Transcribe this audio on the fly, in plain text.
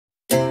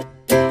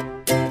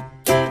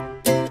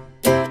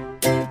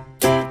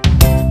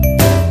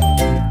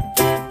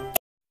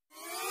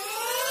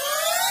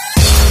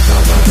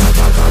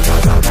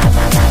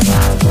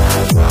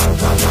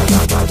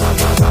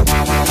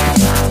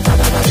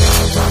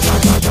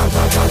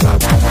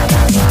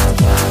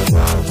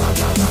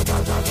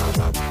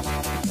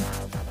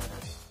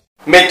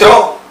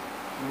મિત્રો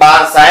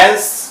 12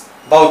 સાયન્સ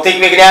ભૌતિક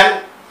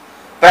વિજ્ઞાન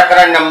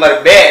પ્રકરણ નંબર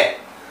 2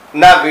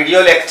 ના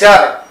વિડિયો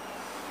લેક્ચર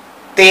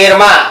 13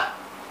 માં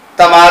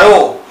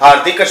તમારું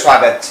હાર્દિક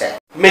સ્વાગત છે।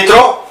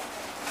 મિત્રો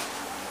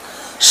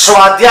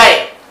સ્વાધ્યાય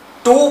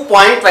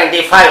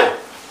 2.25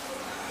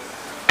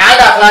 આ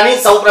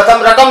દાખલાની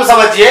સૌપ્રથમ રકમ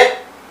સમજીએ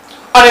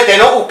અને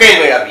તેનો ઉકેલ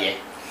મેળવીએ।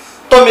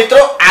 તો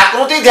મિત્રો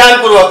આકૃતિ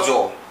ધ્યાનપૂર્વક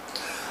જુઓ।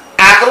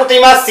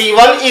 આકૃતિમાં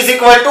C1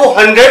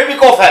 100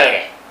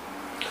 પીકોફેરેડ,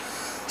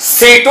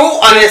 C2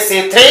 અને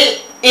C3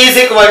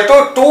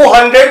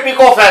 200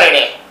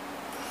 પીકોફેરેડ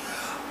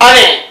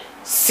અને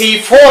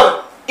C4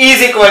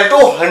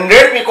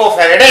 100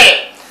 પીકોફેરેડ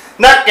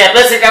ના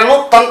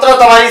કેપેસિટરનું તંત્ર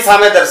તમારી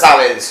સામે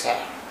દર્શાવેલ છે।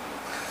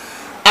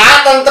 આ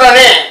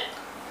તંત્રને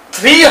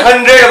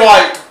 300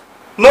 વોલ્ટ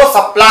નો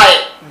સપ્લાય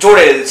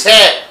જોડેલ છે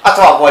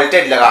અથવા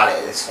વોલ્ટેજ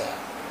લગાડેલ છે।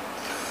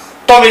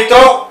 તો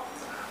મિત્રો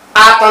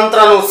આ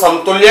તંત્રનું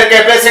સમતુલ્ય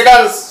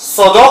કેપેસિટન્સ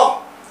શોધો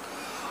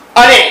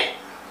અને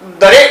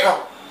દરેક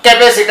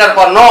કેપેસિટર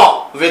પરનો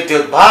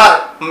વિદ્યુતભાર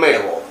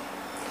મેળવો।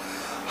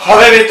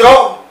 હવે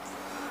મિત્રો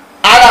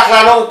આ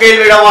દાખલાનો ઉકેલ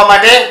મેળવવા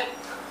માટે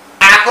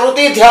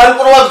આકૃતિ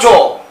ધ્યાનપૂર્વક જો।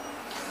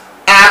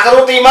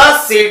 આકૃતિમાં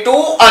C2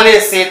 અને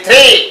C3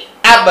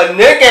 આ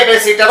બંને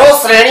કેપેસિટરો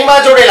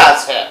શ્રેણીમાં જોડેલા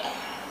છે।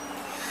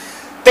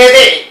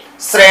 તેથી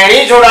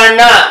શ્રેણી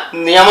જોડાણના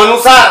નિયમ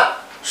અનુસાર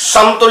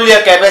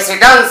સમતુલ્ય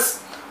capacitance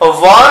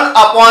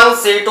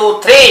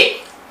 1/C23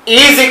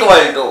 is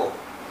equal to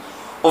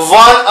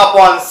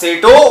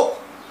 1/C2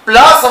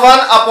 plus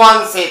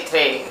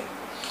 1/C3।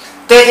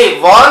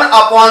 તેથી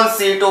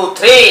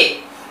 1/C23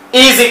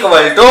 is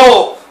equal to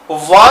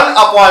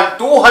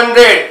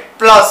 1/200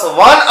 plus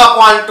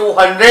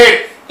 1/200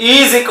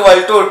 is equal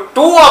to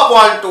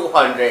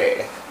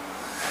 2/200।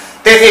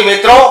 તેથી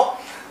મિત્રો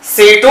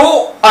C2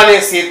 અને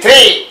C3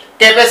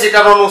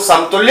 કેપેસિટરોનું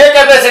સમતુલ્ય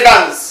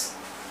capacitance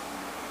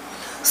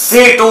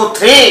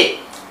C23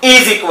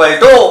 is equal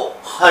to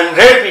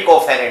 100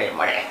 પીકોફેરેડ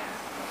મળે।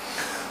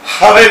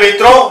 હવે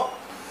મિત્રો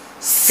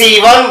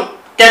C1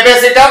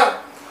 કેપેસિટર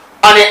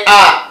અને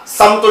આ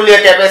સમતુલ્ય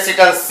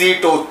કેપેસિટન્સ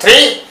C23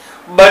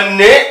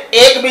 બંને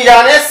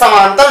એકબીજાને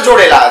સમાંતર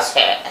જોડેલા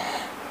છે।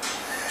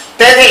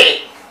 તેથી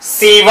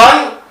C1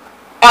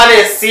 અને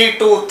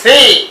C23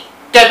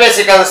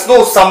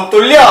 કેપેસિટન્સનું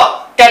સમતુલ્ય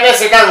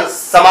કેપેસિટન્સ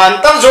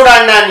સમાંતર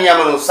જોડાણના નિયમ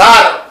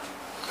અનુસાર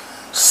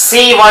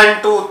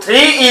C123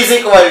 is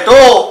equal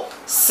to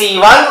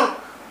C1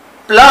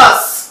 plus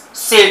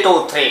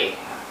C23।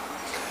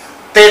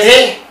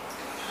 તેથી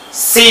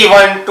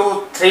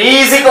C123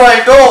 is equal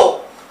to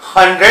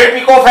 100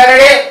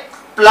 picofarad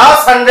plus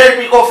 100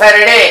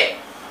 picofarad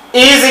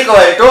is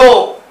equal to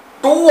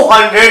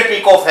 200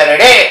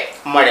 picofarad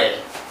મળે।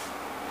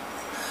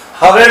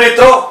 હવે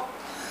મિત્રો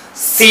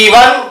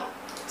C1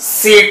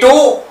 C2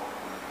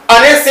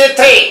 અને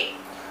C3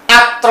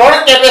 આ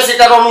ત્રણ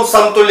કેપેસિટરોનું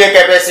સમતુલ્ય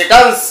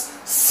કેપેસિટન્સ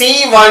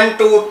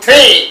C123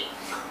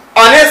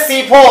 અને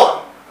C4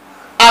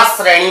 આ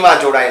શ્રેણીમાં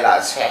જોડાયેલા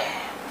છે।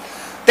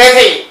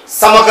 તેથી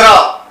સમગ્ર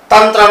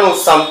તંત્રનું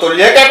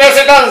સમતુલ્ય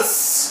capacitance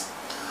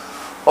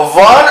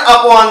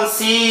 1/C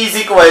is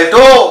equal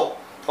to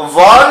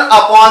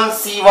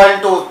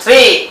 1/C123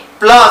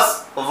 plus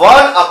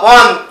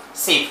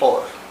 1/C4।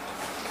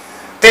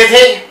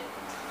 તેથી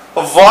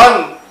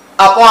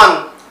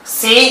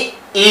 1/C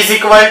is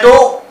equal to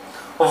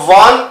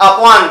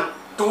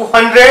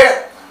 1/200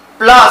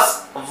 plus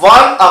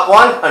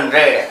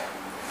 1/100।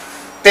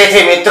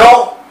 તેથી મિત્રો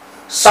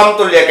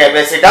સમતુલ્ય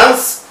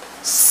capacitance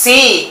C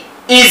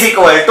is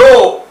equal to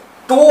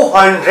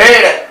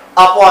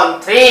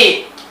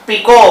 200/3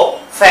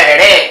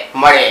 picofarad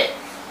મળે।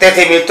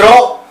 તેથી મિત્રો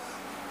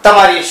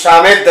તમારી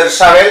સામે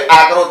દર્શાવેલ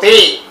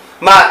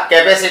આકૃતિમાં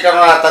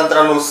કેપેસિટરોના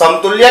તંત્રનું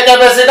સમતુલ્ય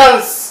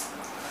capacitance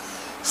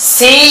C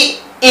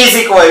is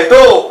equal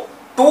to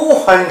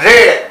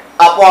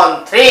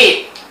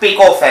 200/3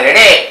 picofarad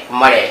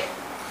મળે।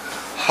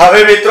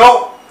 હવે મિત્રો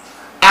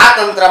આ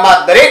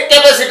તંત્રમાં દરેક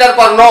કેપેસિટર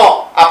પરનો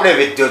આપણે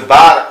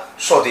વિદ્યુતભાર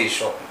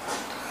શોધીશું।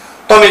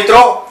 તો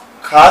મિત્રો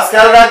ખાસ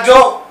ખ્યાલ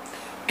રાખજો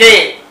કે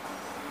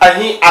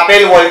અહીં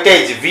આપેલ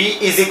voltage V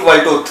is equal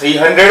to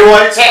 300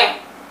 volt છે।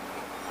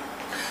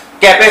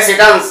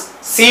 Capacitance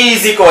C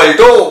is equal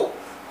to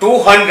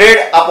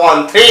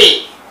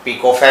 200/3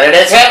 picofarad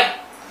છે।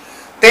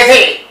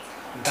 તેથી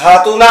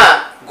ધાતુના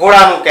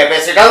ગોળાનું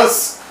capacitance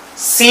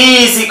C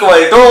is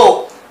equal to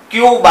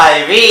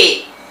Q/V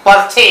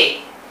પરથી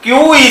Q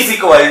is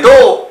equal to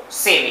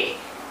CV।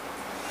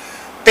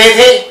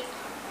 તેથી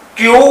Q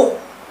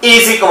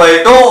is equal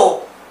to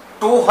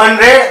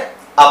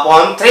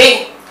 200/3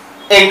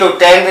 into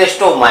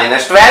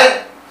 10⁻12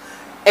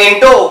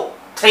 into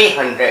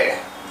 300।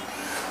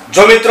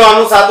 જો મિત્રો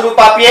આનું સાદુરૂપ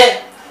આપીએ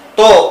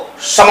તો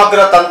સમગ્ર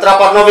તંત્ર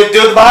પરનો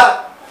વિદ્યુતભાર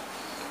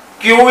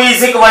Q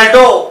is equal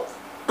to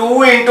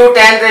 2 into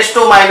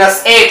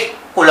 10⁻8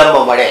 coulomb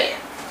મળે।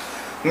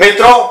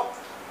 મિત્રો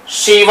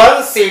C1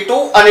 C2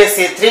 અને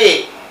C3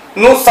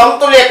 નું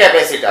સમતુલ્ય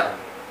કેપેસિટર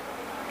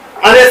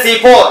અને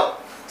C4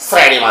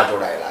 શ્રેણીમાં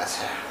જોડાયેલા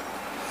છે।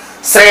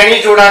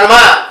 શ્રેણી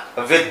જોડાણમાં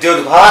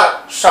વિદ્યુત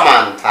ભાર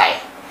સમાન થાય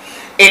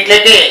એટલે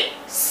કે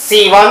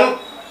C1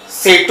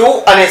 C2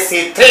 અને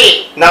C3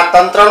 ના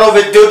તંત્રનો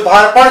વિદ્યુત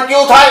ભાર પણ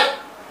Q થાય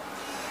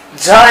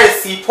જ્યારે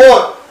C4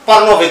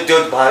 પરનો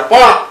વિદ્યુત ભાર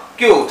પણ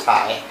Q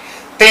થાય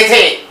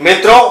તેથી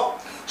મિત્રો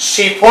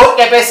C4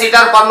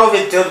 કેપેસિટર પરનો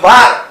વિદ્યુત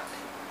ભાર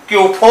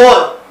Q4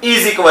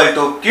 is equal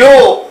to Q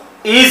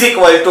is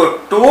equal to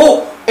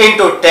 2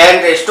 into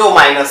 10 raised to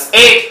minus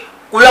 8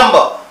 coulomb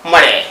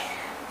મળે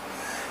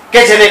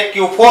કે જેને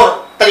Q4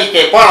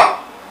 તરીકે પણ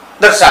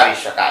દર્શાવી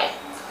શકાય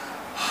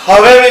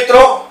હવે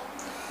મિત્રો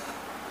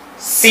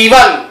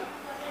C1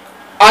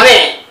 અને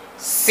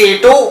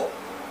C2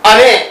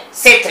 અને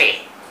C3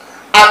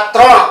 આ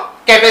ત્રણ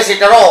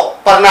કેપેસિટરો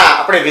પરના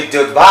આપણે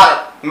વિદ્યુત ભાર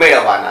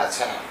મેળવવાના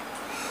છે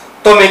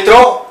તો મિત્રો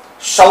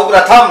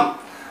સૌપ્રથમ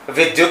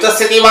વિદ્યુત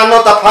સ્થિતિમાનનો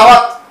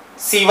તફાવત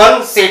C1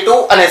 C2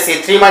 અને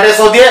C3 માટે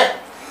શોધીએ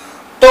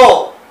તો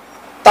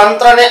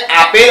તંત્રને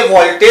આપેલ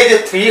વોલ્ટેજ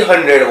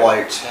 300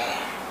 વોલ્ટ છે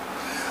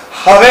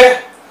હવે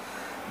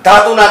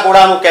ધાતુના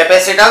ગોળાનું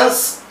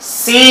capacitance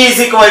C is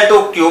equal to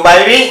Q by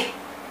V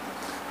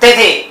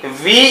તેથી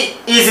V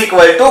is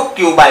equal to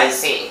Q by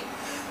C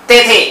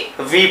તેથી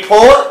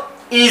V4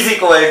 is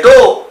equal to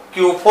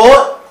Q4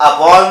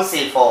 upon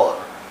C4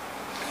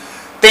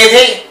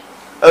 તેથી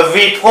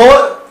V4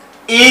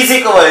 is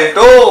equal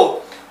to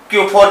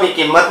Q4 ની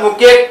કિંમત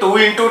મૂકીએ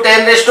 2 into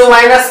 10 raised to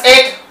minus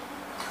 8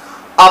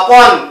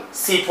 upon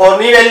C4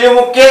 ની value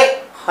મૂકીએ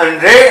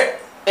 100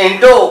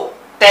 into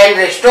 10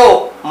 raised to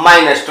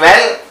minus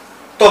 12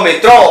 તો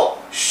મિત્રો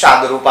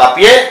સાદુરૂપ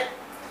આપીએ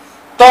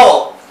તો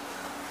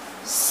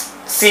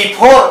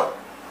C4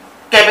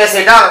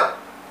 કેપેસિટર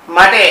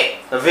માટે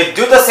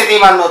વિદ્યુત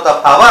સ્થિતિમાનનો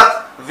તફાવત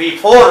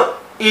V4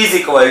 is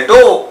equal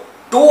to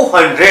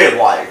 200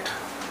 volt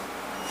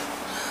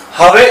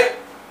હવે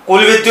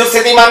કુલ વિદ્યુત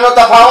સ્થિતિમાનનો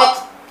તફાવત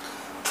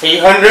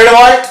 300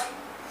 વોલ્ટ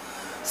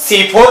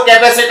C4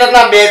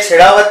 કેપેસિટરના બે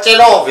છેડા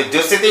વચ્ચેનો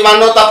વિદ્યુત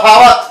સ્થિતિમાનનો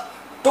તફાવત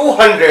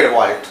 200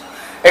 વોલ્ટ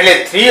એટલે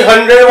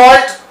 300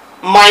 volt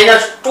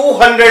minus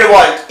 200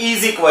 volt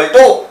is equal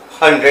to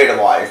 100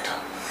 volt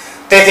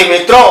તેથી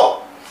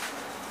મિત્રો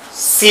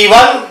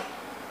C1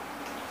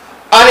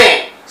 અને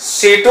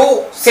C2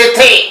 C3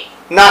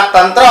 ના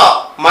તંત્ર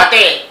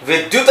માટે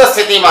વિદ્યુત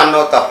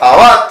સ્થિતિમાનનો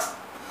તફાવત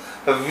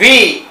V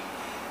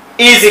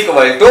is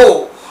equal to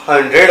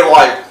 100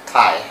 volt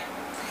થાય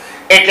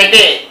એટલે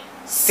કે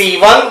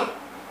C1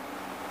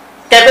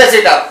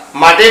 કેપેસિટર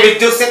માટે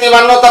વિદ્યુત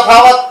સ્થિતિમાનનો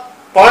તફાવત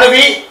પણ V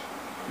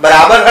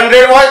બરાબર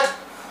 100 વોલ્ટ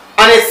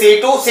અને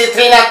C2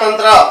 C3 ના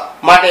તંત્ર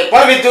માટે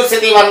પણ વિદ્યુત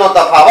સ્થિતિમાનનો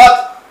તફાવત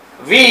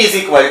V is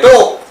equal to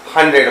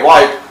 100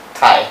 volt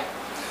થાય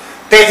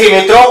તેથી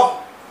મિત્રો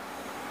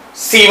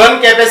C1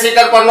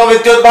 કેપેસિટર પરનો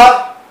વિદ્યુત ભાર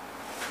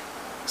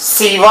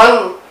C1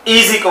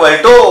 is equal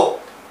to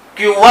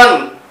Q1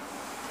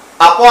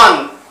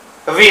 upon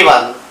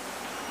V1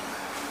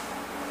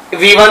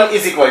 V1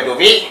 is equal to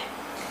V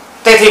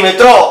તેથી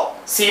મિત્રો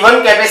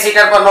C1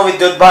 કેપેસિટર પરનો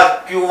વિદ્યુત ભાર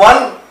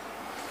Q1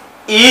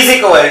 is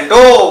equal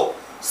to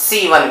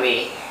C1V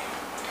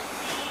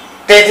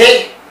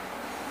તેથી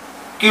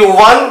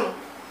Q1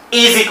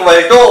 is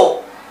equal to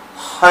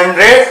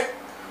 100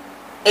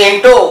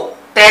 into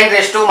 10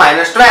 raised to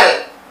minus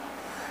 12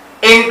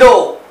 into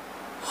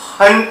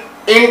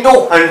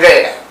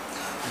 100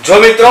 જો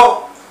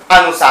મિત્રો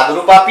આનું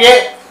સાદુરૂપ આપીએ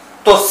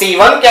તો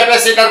C1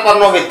 કેપેસિટર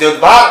પરનો વિદ્યુત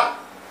ભાર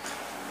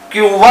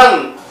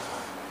Q1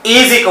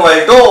 is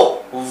equal to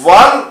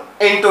 1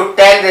 into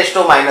 10 raised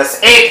to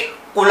minus 8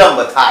 coulomb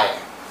થાય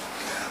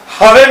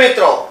હવે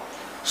મિત્રો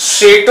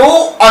C2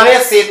 અને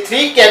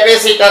C3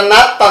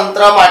 કેપેસિટરના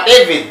તંત્ર માટે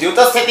વિદ્યુત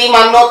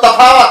સ્થિતિમાનનો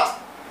તફાવત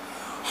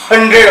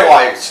 100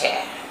 વોલ્ટ છે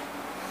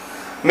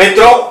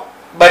મિત્રો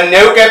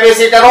બંને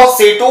કેપેસિટરો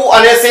C2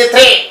 અને C3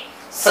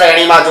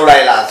 શ્રેણીમાં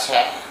જોડાયેલા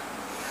છે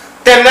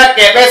તેમના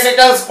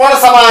કેપેસિટન્સ પણ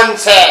સમાન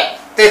છે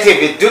તેથી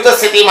વિદ્યુત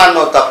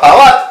સ્થિતિમાનનો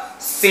તફાવત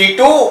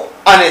C2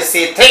 અને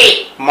C3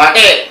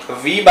 માટે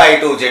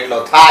V/2 જેટલો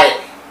થાય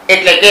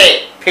એટલે કે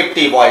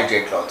 50 વોલ્ટ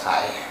જેટલો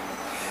થાય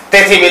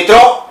તેથી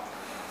મિત્રો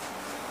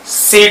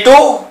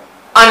C2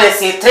 અને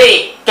C3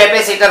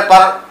 કેપેસિટર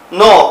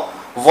પરનો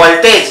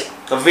વોલ્ટેજ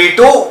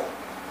V2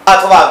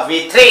 અથવા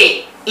V3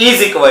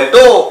 is equal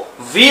to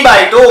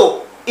V/2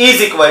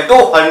 is equal to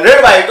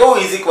 100/2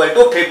 is equal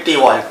to 50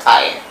 volt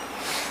થાય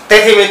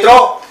તેથી મિત્રો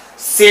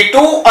C2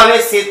 અને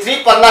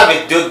C3 પરના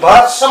વિદ્યુત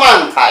ભાર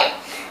સમાન થાય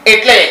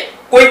એટલે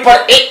કોઈ પણ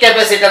એક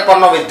કેપેસિટર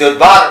પરનો વિદ્યુત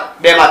ભાર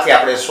બેમાંથી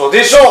આપણે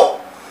શોધીશું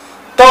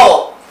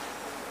તો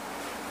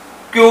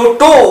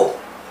Q2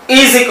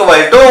 is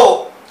equal to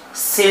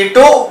C2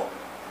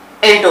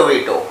 into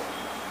V2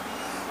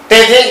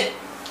 તેથી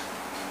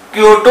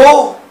Q2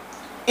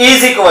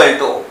 is equal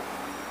to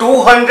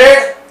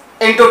 200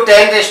 into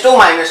 10 raised to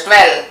minus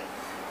 12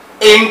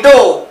 into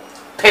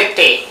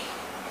 50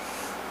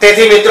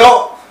 તેથી મિત્રો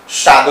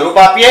સાદુરૂપ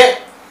આપીએ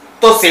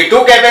તો C2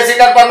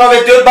 કેપેસિટર પરનો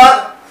વિદ્યુત ભાર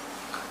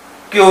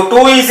Q2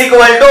 is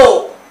equal to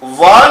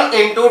 1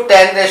 into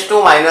 10 raised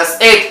to minus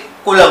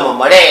 8 coulomb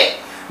મળે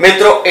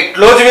મિત્રો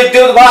એટલો જ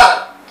વિદ્યુત ભાર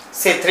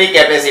C3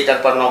 કેપેસિટર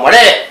પરનો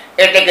મળે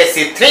એટલે કે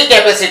C3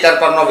 કેપેસિટર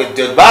પરનો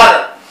વિદ્યુતભાર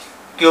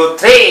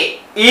Q3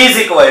 is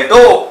equal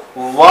to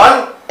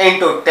 1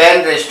 into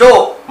 10 -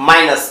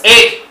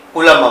 8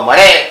 coulomb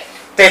મળે.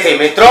 તેથી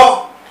મિત્રો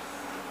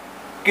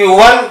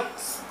Q1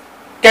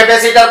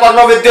 કેપેસિટર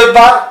પરનો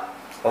વિદ્યુતભાર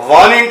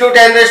 1 into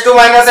 10 -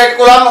 8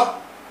 કુલમ,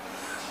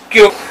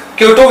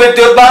 Q2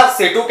 વિદ્યુતભાર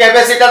C2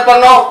 કેપેસિટર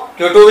પરનો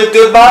Q2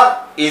 વિદ્યુતભાર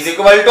is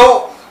equal to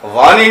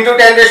 1 into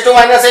 10 -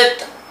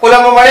 8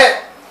 coulomb મળે.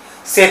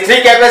 C3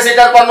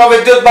 કેપેસિટર પરનો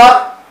વિદ્યુતભાર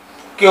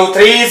Q3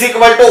 is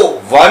equal to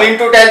 1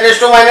 into 10 -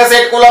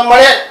 8 coulomb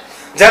મળે.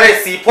 જ્યારે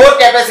C4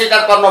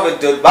 કેપેસિટર પરનો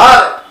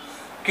વિદ્યુતભાર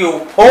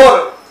Q4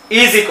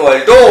 is equal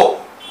to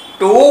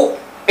 2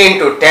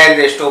 into 10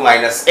 -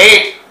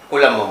 8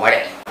 coulomb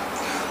મળે.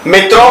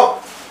 મિત્રો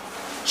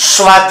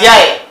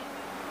સ્વાધ્યાય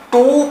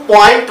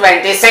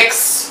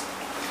 2.26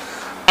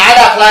 આ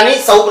દાખલાની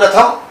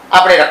સૌપ્રથમ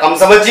આપણે રકમ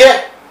સમજીએ,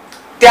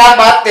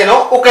 ત્યારબાદ તેનો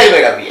ઉકેલ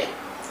મેળવીએ.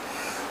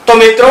 તો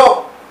મિત્રો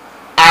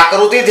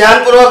આકૃતિ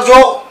ધ્યાનપૂર્વક જો.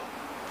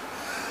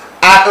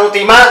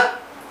 આકૃતિમાં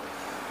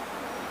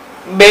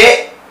બે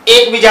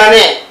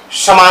એકબીજાને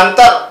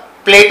સમાંતર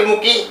પ્લેટ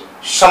મૂકી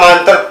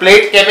સમાંતર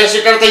પ્લેટ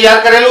કેપેસિટર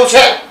તૈયાર કરેલું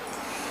છે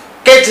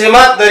કે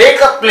જેમાં દરેક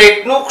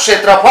પ્લેટનું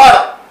ક્ષેત્રફળ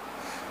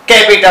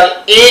capital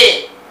A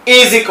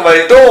is equal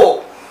to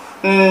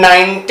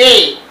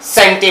 90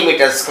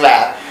 centimetre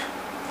square.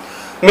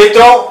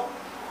 મિત્રો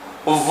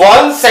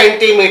 1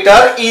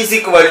 centimetre is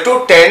equal to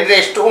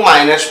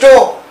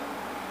 10⁻²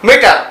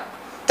 metre.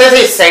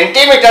 તેથી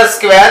centimetre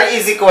square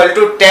is equal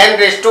to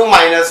 10⁻⁴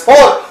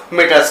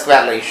 metre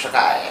square લઈ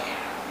શકાય.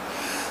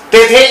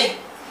 તેથી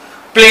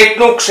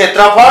પ્લેટનું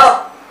ક્ષેત્રફળ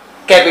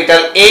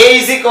capital A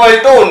is equal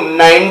to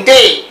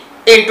 90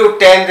 into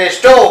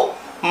 10⁻⁴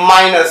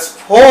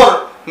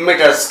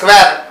 metre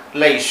square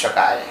લઈ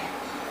શકાય.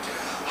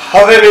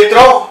 હવે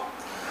મિત્રો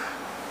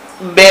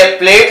બે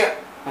પ્લેટ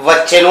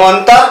વચ્ચેનું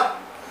અંતર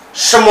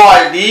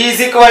small d is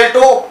equal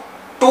to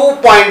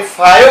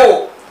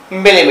 2.5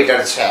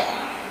 millimetre છે.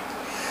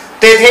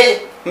 તેથી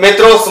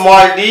મિત્રો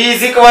small d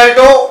is equal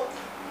to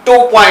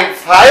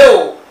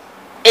 2.5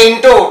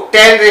 into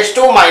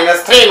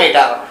 10⁻³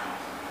 metre.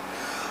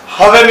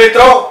 હવે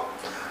મિત્રો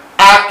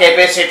આ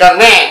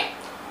કેપેસિટરને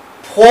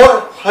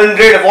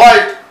 400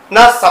 વોલ્ટ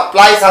ના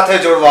સપ્લાય સાથે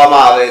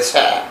જોડવામાં આવે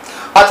છે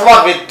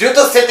અથવા વિદ્યુત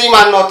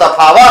સ્થિતિમાનનો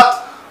તફાવત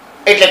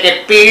એટલે કે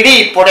PD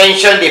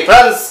પોટેન્શિયલ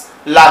ડિફરન્સ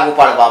લાગુ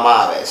પાડવામાં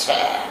આવે છે.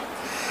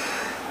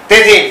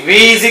 તેથી V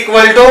is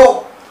equal to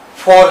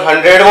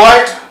 400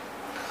 volt.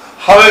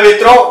 હવે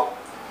મિત્રો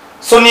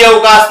શૂન્ય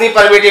અવકાશની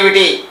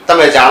પરમિટિવિટી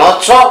તમે જાણો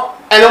જ છો,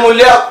 એનું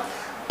મૂલ્ય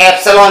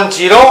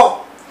ε0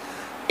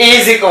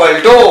 is equal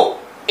to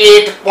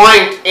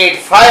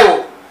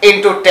 8.85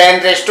 into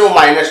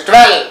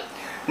 10⁻12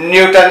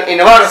 newton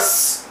inverse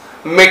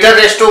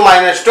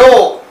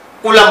મીટર⁻²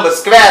 coulomb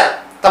square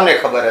તમને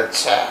ખબર જ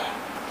છે.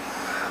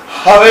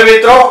 હવે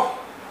મિત્રો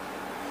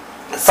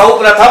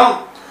સૌપ્રથમ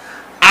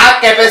આ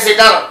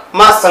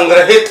કેપેસિટરમાં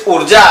સંગ્રહિત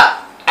ઉર્જા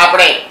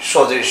આપણે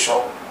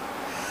શોધીશું.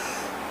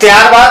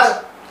 ત્યારબાદ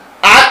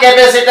આ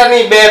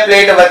કેપેસિટરની બે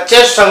પ્લેટ વચ્ચે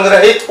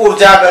સંગ્રહિત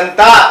ઉર્જા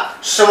ઘનતા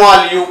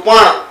સ્મોલ u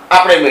પણ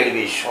આપણે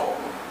મેળવીશું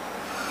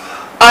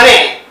અને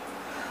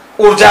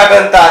ઉર્જા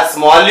ઘનતા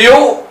સ્મોલ u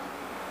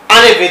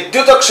અને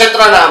વિદ્યુત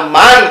ક્ષેત્રના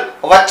માન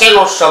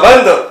વચ્ચેનો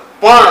સંબંધ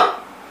પણ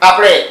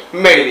આપણે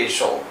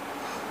મેળવીશું.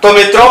 તો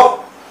મિત્રો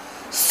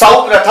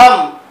સૌપ્રથમ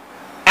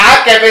આ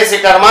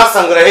કેપેસિટરમાં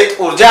સંગ્રહિત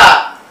ઉર્જા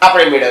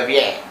આપણે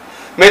મેળવીએ.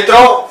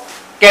 મિત્રો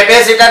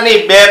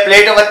કેપેસિટરની બે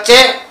પ્લેટ વચ્ચે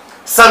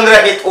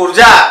સંગ્રહિત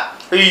ઉર્જા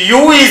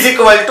U is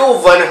equal to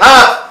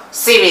 1/2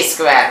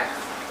 CV².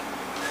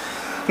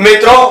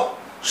 મિત્રો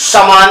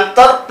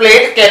સમાંતર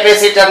પ્લેટ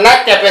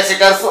કેપેસિટરના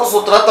કેપેસિટન્સનું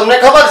સૂત્ર તમને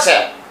ખબર છે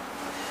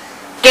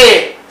કે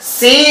C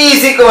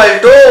is equal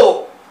to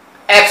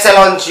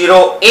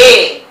ε0A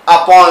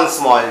upon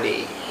small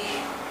d.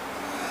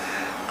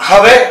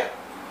 હવે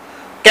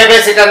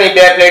કેપેસિટરની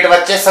બે પ્લેટ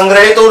વચ્ચે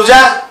સંગ્રહિત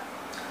ઉર્જા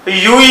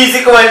U is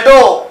equal to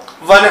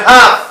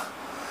 1/2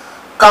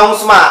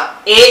 કૌંસમાં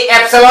A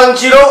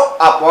ε0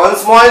 upon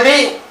small d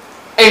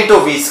into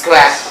V².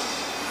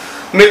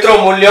 મિત્રો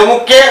મૂલ્ય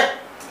મૂકીએ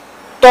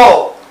તો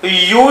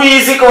U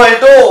is equal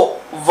to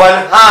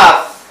 1/2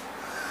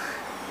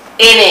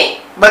 એને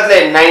બદલે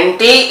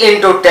 90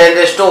 into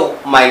 10⁻⁴,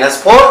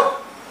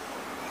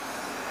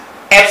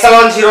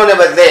 ε0 ને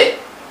બદલે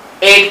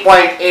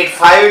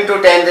 8.85 into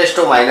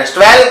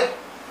 10⁻12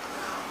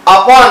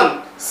 upon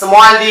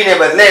small d ને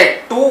બદલે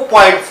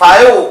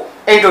 2.5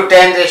 into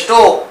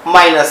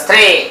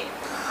 10⁻³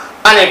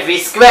 અને V²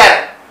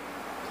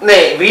 ને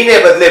V ને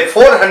બદલે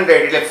 400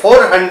 એટલે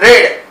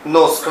 400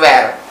 નો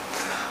સ્ક્વેર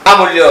આ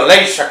મૂલ્યો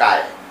લઈ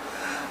શકાય.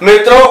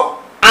 મિત્રો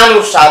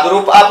આનું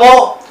સાદુરૂપ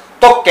આપો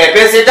તો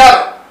કેપેસિટર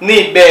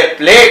ની બે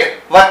પ્લેટ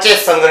વચ્ચે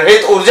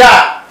સંગ્રહિત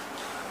ઉર્જા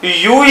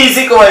U is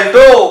equal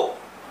to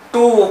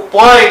 2.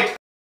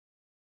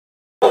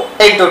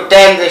 into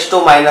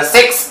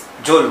 10⁻⁶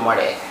 joule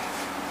મળે.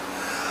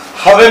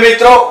 હવે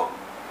મિત્રો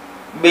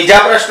બીજા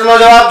પ્રશ્નનો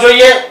જવાબ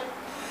જોઈએ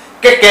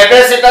કે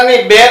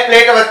કેપેસિટરની બે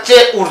પ્લેટ વચ્ચે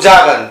ઉર્જા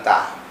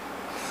ઘનતા.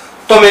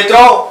 તો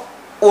મિત્રો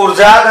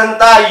ऊर्जा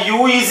घनता U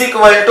इज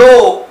इक्वल टू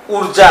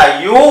ऊर्जा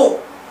U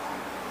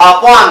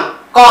अपॉन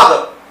कद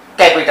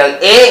capital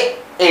A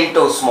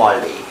into small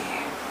d।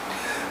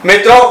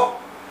 मित्रों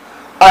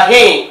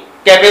અહીં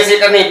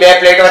કેપેસિટરની બે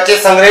પ્લેટ વચ્ચે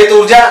સંગ્રહિત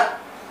ઊર્જા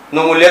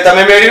નું મૂલ્ય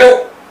તમે મેળવ્યું।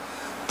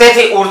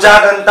 તેથી ઊર્જા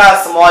ઘનતા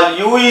small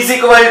u is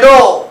equal to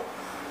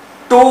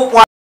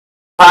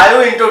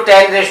 2.5 into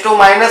 10 raised to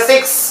minus 6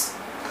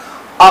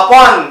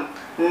 upon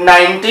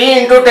 90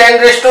 into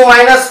 10 raised to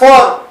minus 4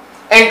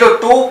 into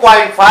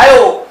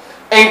 2.5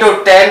 into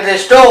 10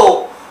 raised to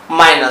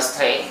minus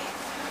 3।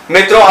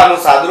 મિત્રો આનું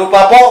સાદુરૂપ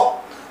આપો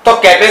તો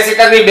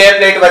કેપેસિટરની બે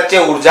પ્લેટ વચ્ચે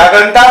ઊર્જા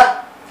ઘનતા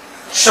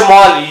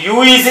small u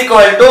is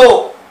equal to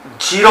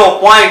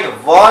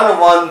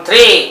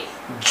 0.113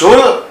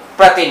 joule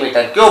પ્રતિ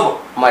મીટર ક્યુબ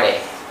મળે।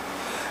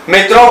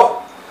 મિત્રો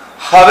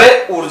હવે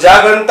ઊર્જા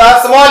ઘનતા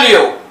સ્મોલ u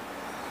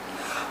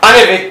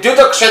અને વિદ્યુત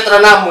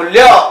ક્ષેત્રના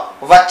મૂલ્ય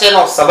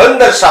વચ્ચેનો સંબંધ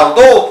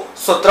દર્શાવતો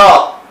સૂત્ર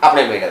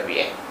આપણે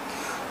મેળવીએ।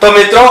 તો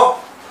મિત્રો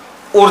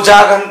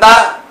ઊર્જા ઘનતા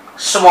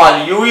small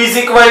u is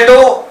equal to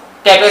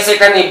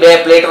કેપેસિટરની બે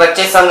પ્લેટ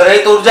વચ્ચે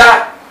સંગ્રહિત ઊર્જા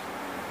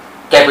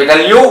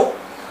કેપિટલ U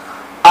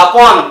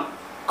અપોન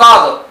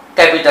કદ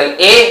capital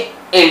A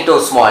into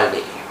small d।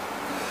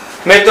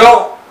 મિત્રો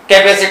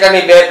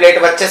કેપેસિટરની બે પ્લેટ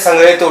વચ્ચે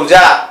સંગ્રહિત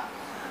ઊર્જા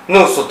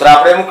નું સૂત્ર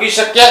આપણે મૂકી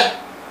શકીએ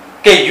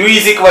કે U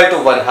is equal to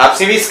 1/2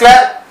 cv²।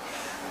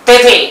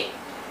 તેથી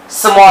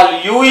small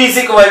u is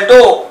equal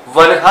to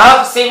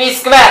 1/2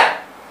 cv²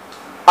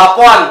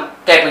 upon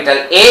capital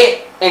A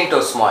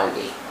into small d।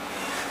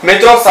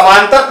 મિત્રો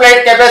સમાંતર પ્લેટ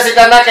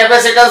કેપેસિટરના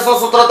કેપેસિટન્સ નું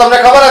સૂત્ર તમને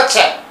ખબર જ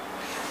છે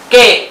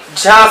કે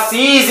જ્યાં C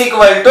is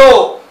equal to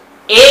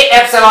A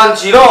epsilon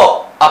 0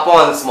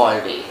 upon small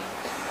d।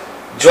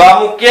 જો આ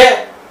મૂકીએ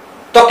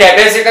તો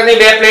કેપેસિટરની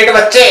બે પ્લેટ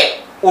વચ્ચે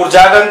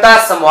ઊર્જા ઘનતા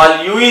small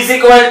u is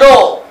equal to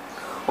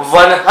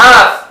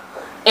 1/2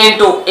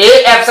 into A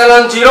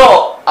epsilon 0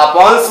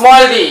 upon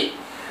small d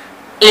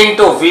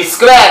into v²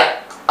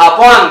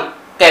 upon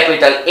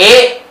capital A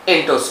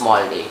into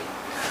small d।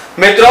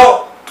 મિત્રો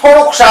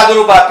થોડુંક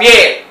સાદુરૂપ આપીએ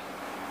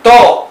તો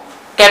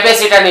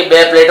કેપેસિટરની બે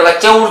પ્લેટ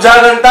વચ્ચે ઊર્જા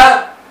ઘનતા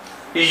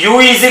u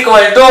is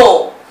equal to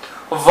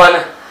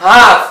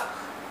 1/2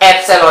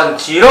 epsilon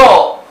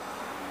 0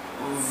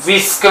 v²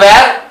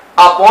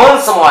 upon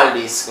small d²।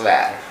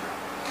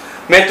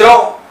 મિત્રો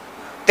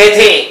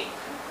તેથી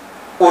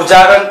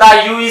ઊર્જા ઘનતા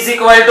u is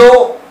equal to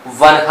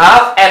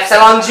 1/2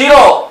 epsilon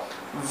 0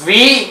 v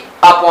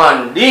upon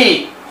d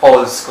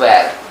whole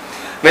square।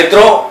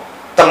 મિત્રો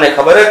તમને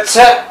ખબર જ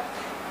છે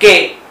કે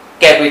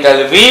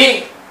કેપિટલ V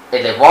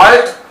એટલે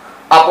વોલ્ટ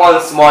upon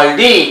small d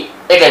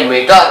એટલે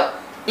મીટર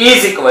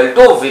is equal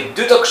to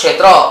વિદ્યુત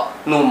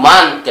ક્ષેત્રનું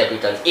માન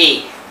કેપિટલ E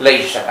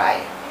લઈ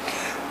શકાય।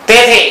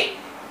 તેથી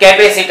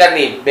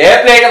કેપેસિટરની બે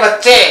પ્લેટ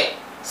વચ્ચે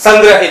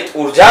સંગ્રહિત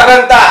ઊર્જા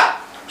ઘનતા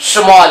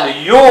small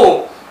u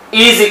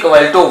is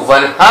equal to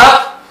 1/2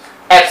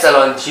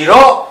 epsilon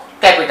 0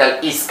 capital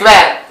E²।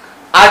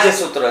 આ જે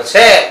સૂત્ર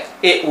છે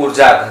એ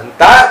ઊર્જા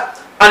ઘનતા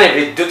અને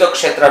વિદ્યુત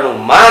ક્ષેત્રનું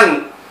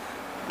માન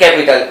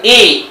કેપિટલ E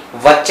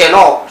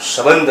વચ્ચેનો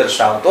સંબંધ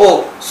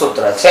દર્શાવતો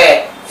સૂત્ર છે।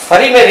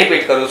 ફરી મેં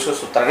રિપીટ કરું છું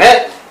સૂત્રને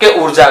કે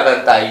ઊર્જા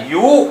ઘનતા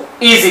u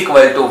is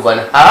equal to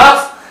 1/2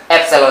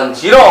 epsilon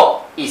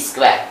 0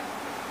 E²।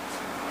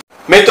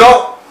 મિત્રો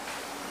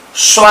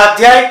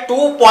સ્વાધ્યાય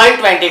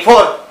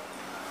 2.24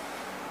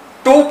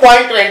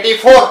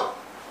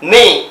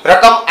 ની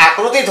રકમ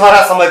આકૃતિ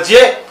દ્વારા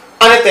સમજીએ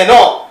અને તેનો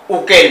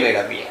ઉકેલ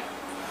મેળવીએ।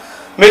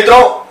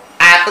 મિત્રો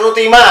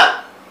આકૃતિમાં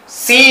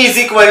C is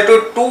equal to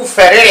 2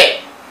 faraday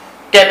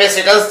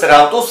capacitance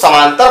ધરાવતું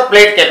સમાંતર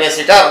પ્લેટ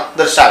કેપેસિટર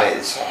દર્શાવેલ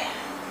છે।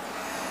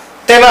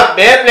 તેમાં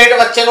બે પ્લેટ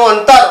વચ્ચેનું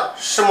અંતર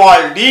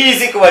small d is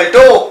equal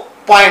to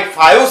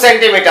 0.5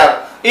 centimetre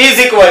is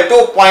equal to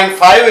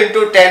 0.5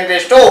 into 10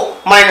 raised to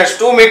minus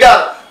 2 metre.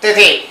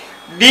 તેથી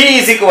d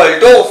is equal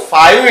to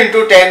 5 into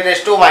 10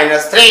 raised to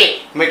minus 3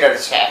 metre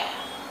છે।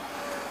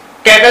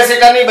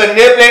 કેપેસિટરની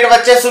બંને પ્લેટ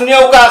વચ્ચે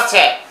શૂન્યાવકાશ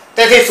છે।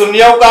 તેથી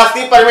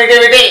શૂન્યાવકાશની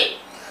permittivity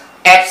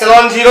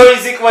epsilon 0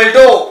 is equal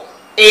to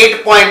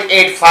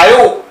 8.85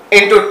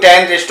 into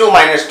 10 raised to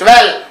minus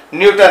 12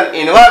 newton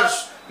inverse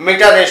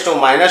metre raised to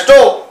minus 2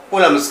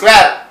 coulomb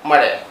square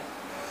મળે।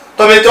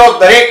 તો મિત્રો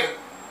દરેક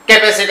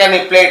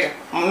કેપેસિટરની પ્લેટ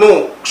નું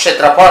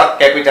ક્ષેત્રફળ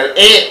કેપિટલ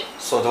A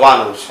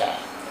શોધવાનું છે।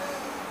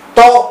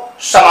 તો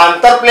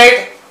સમાંતર પ્લેટ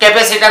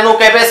કેપેસિટરનું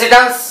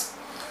capacitance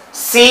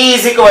C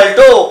is equal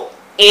to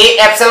A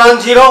epsilon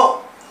 0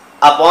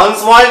 upon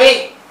small d।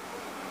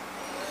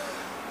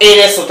 A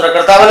ને સૂત્ર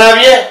કરતા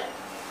બનાવીએ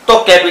તો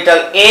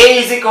capital A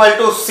is equal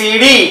to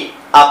CD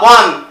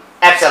upon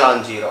epsilon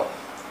 0।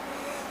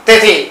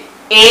 તેથી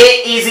A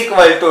is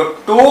equal to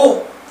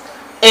 2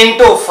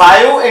 into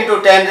 5 into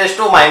 10 raised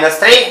to minus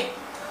 3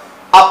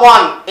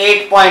 upon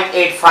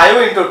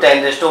 8.85 into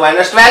 10 raised to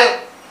minus 12।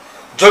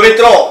 જો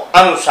મિત્રો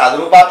આનું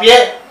સાદુરૂપ આપીએ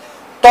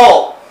તો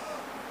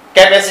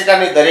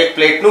કેપેસિટરની દરેક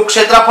પ્લેટનું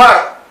ક્ષેત્રફળ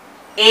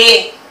A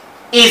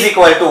is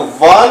equal to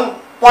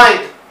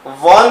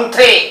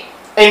 1.13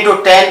 into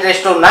 10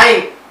 raised to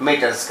 9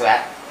 metre square.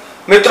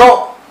 મિત્રો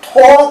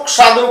થોડુંક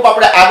સાદુરૂપ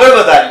આપણે આગળ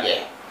વધારીએ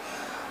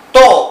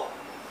તો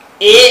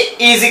A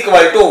is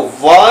equal to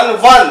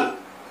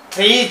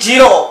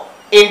 1130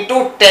 into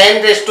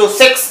 10⁶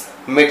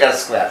 metre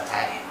square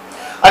થાય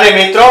અને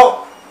મિત્રો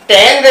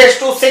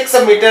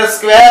 10⁶ metre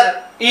square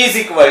is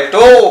equal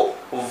to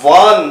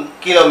 1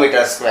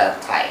 kilometre square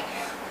થાય.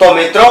 તો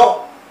મિત્રો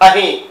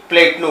અહીં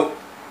પ્લેટનું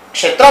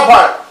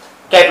ક્ષેત્રફળ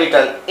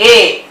capital A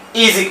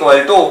is equal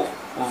to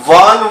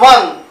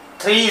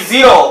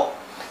 1130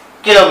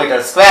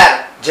 kilometre square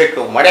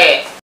જેટલું મળે.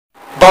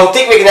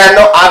 ભૌતિક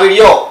વિજ્ઞાનનો આ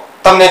વિડિયો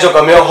તમને જો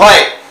ગમ્યો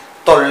હોય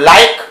તો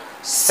લાઈક,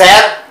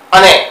 શેર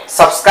અને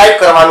સબસ્ક્રાઇબ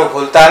કરવાનું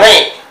ભૂલતા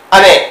નહીં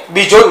અને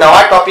બીજો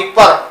નવા ટોપિક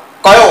પર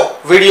કયો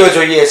વિડિયો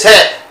જોઈએ છે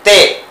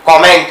તે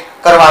કોમેન્ટ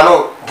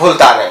કરવાનું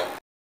ભૂલતા નહીં.